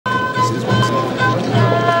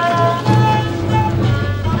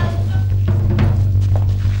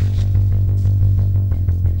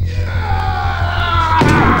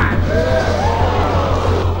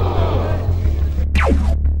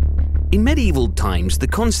medieval times, the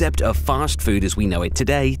concept of fast food as we know it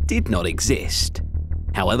today did not exist.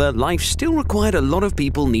 However, life still required a lot of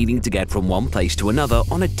people needing to get from one place to another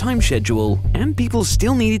on a time schedule, and people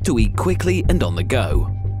still needed to eat quickly and on the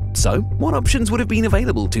go. So, what options would have been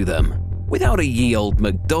available to them? Without a ye olde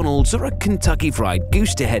McDonald's or a Kentucky Fried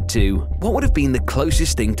Goose to head to, what would have been the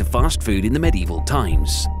closest thing to fast food in the medieval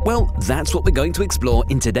times? Well, that's what we're going to explore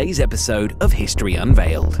in today's episode of History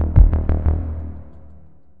Unveiled.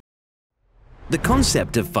 The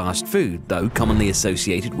concept of fast food, though commonly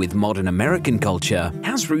associated with modern American culture,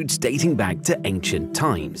 has roots dating back to ancient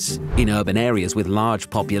times. In urban areas with large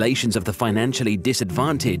populations of the financially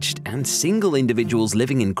disadvantaged and single individuals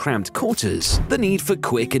living in cramped quarters, the need for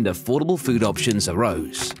quick and affordable food options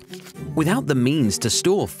arose. Without the means to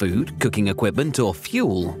store food, cooking equipment, or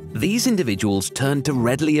fuel, these individuals turned to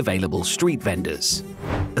readily available street vendors.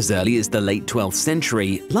 As early as the late 12th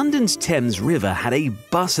century, London's Thames River had a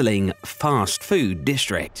bustling fast food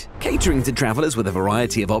district, catering to travelers with a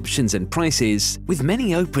variety of options and prices, with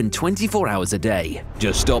many open 24 hours a day.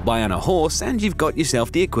 Just stop by on a horse and you've got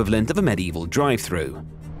yourself the equivalent of a medieval drive-through.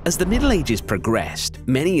 As the Middle Ages progressed,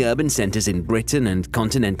 many urban centers in Britain and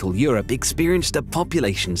continental Europe experienced a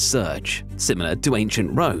population surge, similar to ancient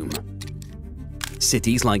Rome.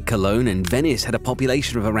 Cities like Cologne and Venice had a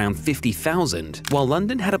population of around 50,000, while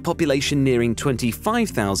London had a population nearing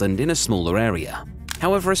 25,000 in a smaller area.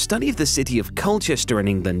 However, a study of the city of Colchester in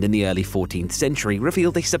England in the early 14th century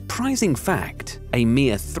revealed a surprising fact: a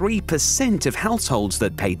mere 3% of households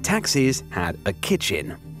that paid taxes had a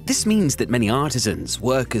kitchen. This means that many artisans,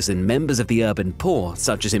 workers, and members of the urban poor,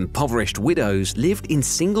 such as impoverished widows, lived in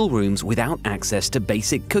single rooms without access to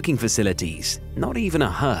basic cooking facilities, not even a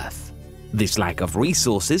hearth. This lack of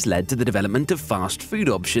resources led to the development of fast food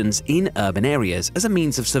options in urban areas as a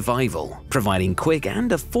means of survival, providing quick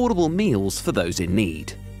and affordable meals for those in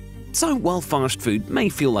need. So while fast food may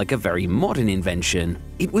feel like a very modern invention,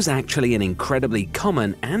 it was actually an incredibly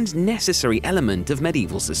common and necessary element of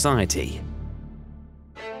medieval society.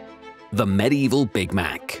 The medieval Big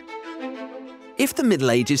Mac. If the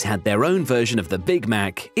Middle Ages had their own version of the Big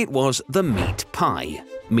Mac, it was the meat pie.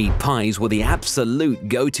 Meat pies were the absolute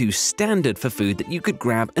go-to standard for food that you could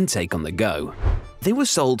grab and take on the go. They were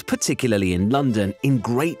sold particularly in London in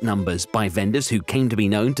great numbers by vendors who came to be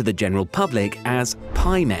known to the general public as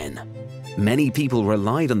piemen. Many people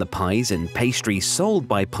relied on the pies and pastries sold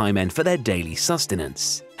by piemen for their daily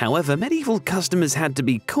sustenance. However, medieval customers had to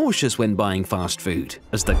be cautious when buying fast food,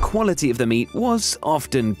 as the quality of the meat was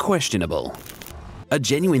often questionable. A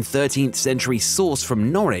genuine 13th century source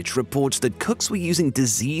from Norwich reports that cooks were using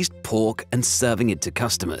diseased pork and serving it to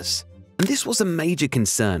customers. And this was a major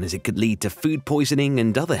concern as it could lead to food poisoning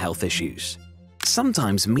and other health issues.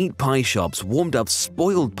 Sometimes meat pie shops warmed up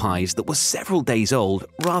spoiled pies that were several days old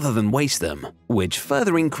rather than waste them, which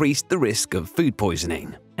further increased the risk of food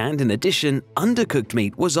poisoning. And in addition, undercooked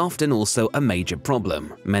meat was often also a major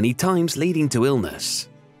problem, many times leading to illness.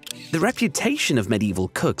 The reputation of medieval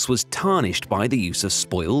cooks was tarnished by the use of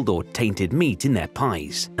spoiled or tainted meat in their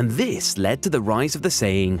pies, and this led to the rise of the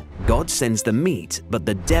saying, "God sends the meat, but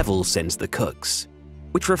the devil sends the cooks,"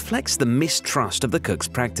 which reflects the mistrust of the cook's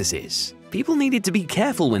practices. People needed to be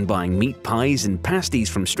careful when buying meat pies and pasties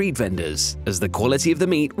from street vendors, as the quality of the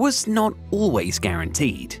meat was not always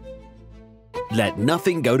guaranteed. Let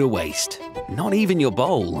nothing go to waste, not even your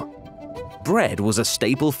bowl. Bread was a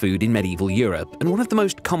staple food in medieval Europe and one of the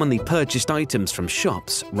most commonly purchased items from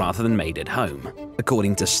shops rather than made at home.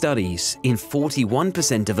 According to studies, in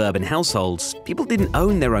 41% of urban households, people didn't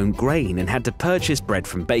own their own grain and had to purchase bread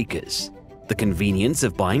from bakers. The convenience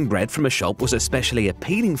of buying bread from a shop was especially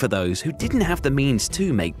appealing for those who didn't have the means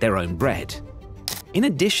to make their own bread. In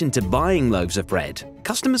addition to buying loaves of bread,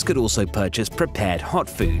 customers could also purchase prepared hot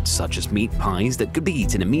foods such as meat pies that could be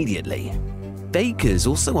eaten immediately. Bakers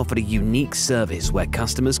also offered a unique service where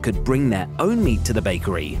customers could bring their own meat to the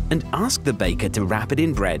bakery and ask the baker to wrap it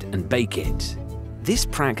in bread and bake it. This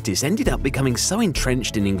practice ended up becoming so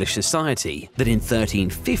entrenched in English society that in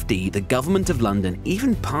 1350 the government of London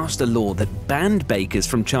even passed a law that banned bakers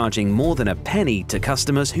from charging more than a penny to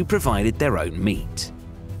customers who provided their own meat.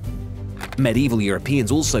 Medieval Europeans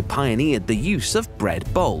also pioneered the use of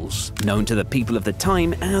bread bowls, known to the people of the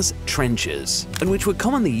time as trenchers, and which were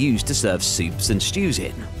commonly used to serve soups and stews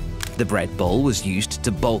in. The bread bowl was used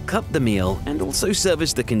to bulk up the meal and also serve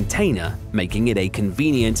as the container, making it a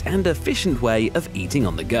convenient and efficient way of eating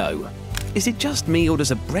on the go. Is it just me, or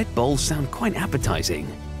does a bread bowl sound quite appetizing?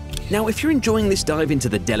 Now, if you're enjoying this dive into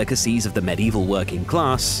the delicacies of the medieval working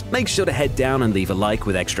class, make sure to head down and leave a like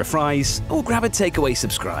with extra fries, or grab a takeaway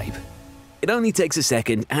subscribe. It only takes a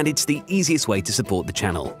second and it's the easiest way to support the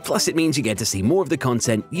channel. Plus it means you get to see more of the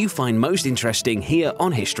content you find most interesting here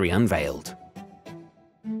on History Unveiled.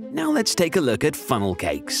 Now let's take a look at funnel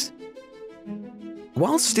cakes.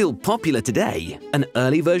 While still popular today, an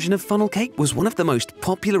early version of funnel cake was one of the most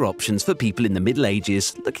popular options for people in the Middle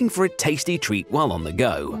Ages looking for a tasty treat while on the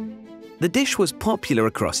go. The dish was popular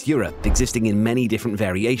across Europe, existing in many different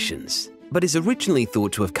variations, but is originally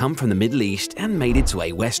thought to have come from the Middle East and made its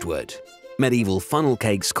way westward. Medieval funnel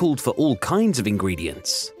cakes called for all kinds of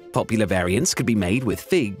ingredients. Popular variants could be made with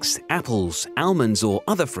figs, apples, almonds, or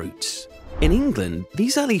other fruits. In England,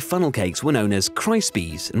 these early funnel cakes were known as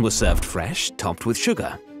Crispies and were served fresh, topped with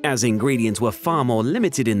sugar. As ingredients were far more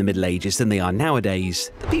limited in the Middle Ages than they are nowadays,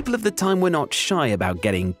 the people of the time were not shy about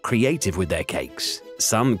getting creative with their cakes.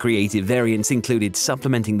 Some creative variants included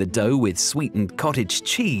supplementing the dough with sweetened cottage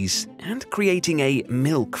cheese and creating a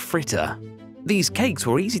milk fritter. These cakes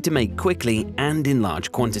were easy to make quickly and in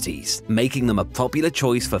large quantities, making them a popular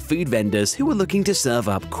choice for food vendors who were looking to serve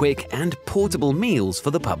up quick and portable meals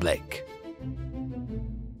for the public.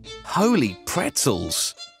 Holy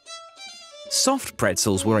pretzels! Soft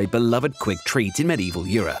pretzels were a beloved quick treat in medieval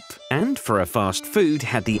Europe, and for a fast food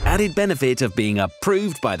had the added benefit of being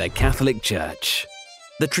approved by the Catholic Church.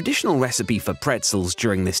 The traditional recipe for pretzels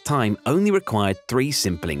during this time only required 3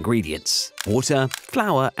 simple ingredients: water,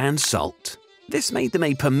 flour, and salt. This made them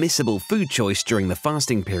a permissible food choice during the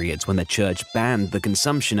fasting periods when the Church banned the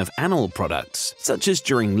consumption of animal products, such as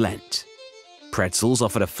during Lent. Pretzels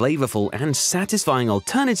offered a flavorful and satisfying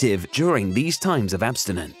alternative during these times of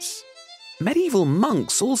abstinence. Medieval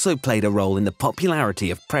monks also played a role in the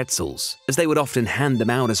popularity of pretzels, as they would often hand them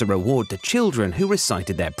out as a reward to children who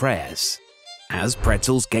recited their prayers. As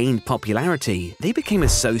pretzels gained popularity, they became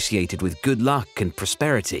associated with good luck and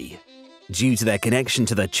prosperity. Due to their connection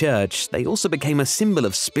to the church, they also became a symbol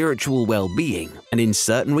of spiritual well-being, and in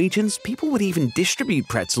certain regions, people would even distribute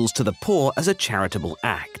pretzels to the poor as a charitable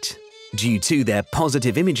act. Due to their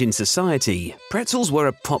positive image in society, pretzels were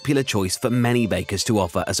a popular choice for many bakers to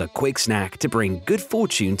offer as a quick snack to bring good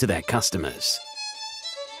fortune to their customers.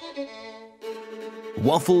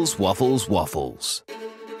 Waffles, waffles, waffles.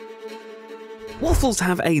 Waffles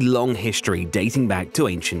have a long history dating back to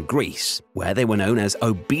ancient Greece, where they were known as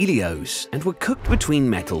obelios and were cooked between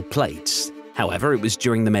metal plates. However, it was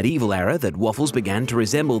during the medieval era that waffles began to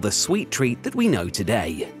resemble the sweet treat that we know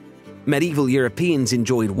today. Medieval Europeans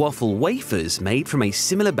enjoyed waffle wafers made from a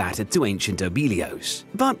similar batter to ancient obelios,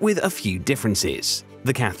 but with a few differences.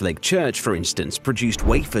 The Catholic Church, for instance, produced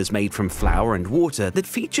wafers made from flour and water that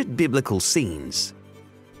featured biblical scenes.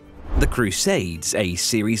 The Crusades, a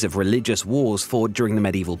series of religious wars fought during the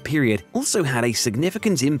medieval period, also had a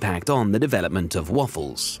significant impact on the development of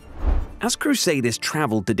waffles. As Crusaders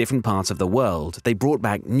traveled to different parts of the world, they brought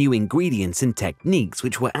back new ingredients and techniques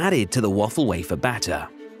which were added to the waffle wafer batter.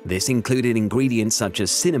 This included ingredients such as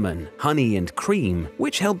cinnamon, honey, and cream,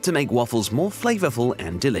 which helped to make waffles more flavorful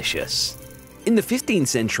and delicious. In the 15th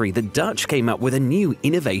century, the Dutch came up with a new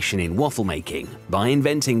innovation in waffle making by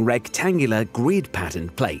inventing rectangular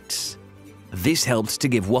grid-patterned plates. This helped to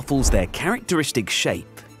give waffles their characteristic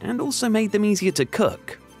shape and also made them easier to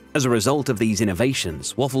cook. As a result of these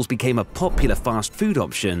innovations, waffles became a popular fast food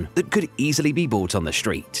option that could easily be bought on the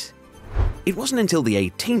street. It wasn't until the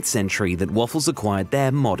 18th century that waffles acquired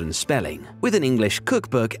their modern spelling, with an English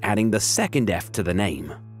cookbook adding the second F to the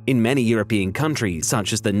name. In many European countries,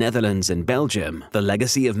 such as the Netherlands and Belgium, the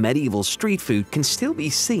legacy of medieval street food can still be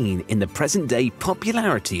seen in the present-day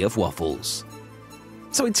popularity of waffles.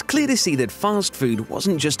 So it's clear to see that fast food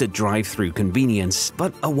wasn't just a drive-through convenience,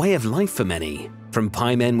 but a way of life for many. From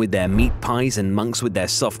piemen with their meat pies and monks with their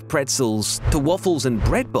soft pretzels, to waffles and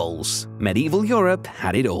bread bowls, medieval Europe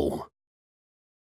had it all.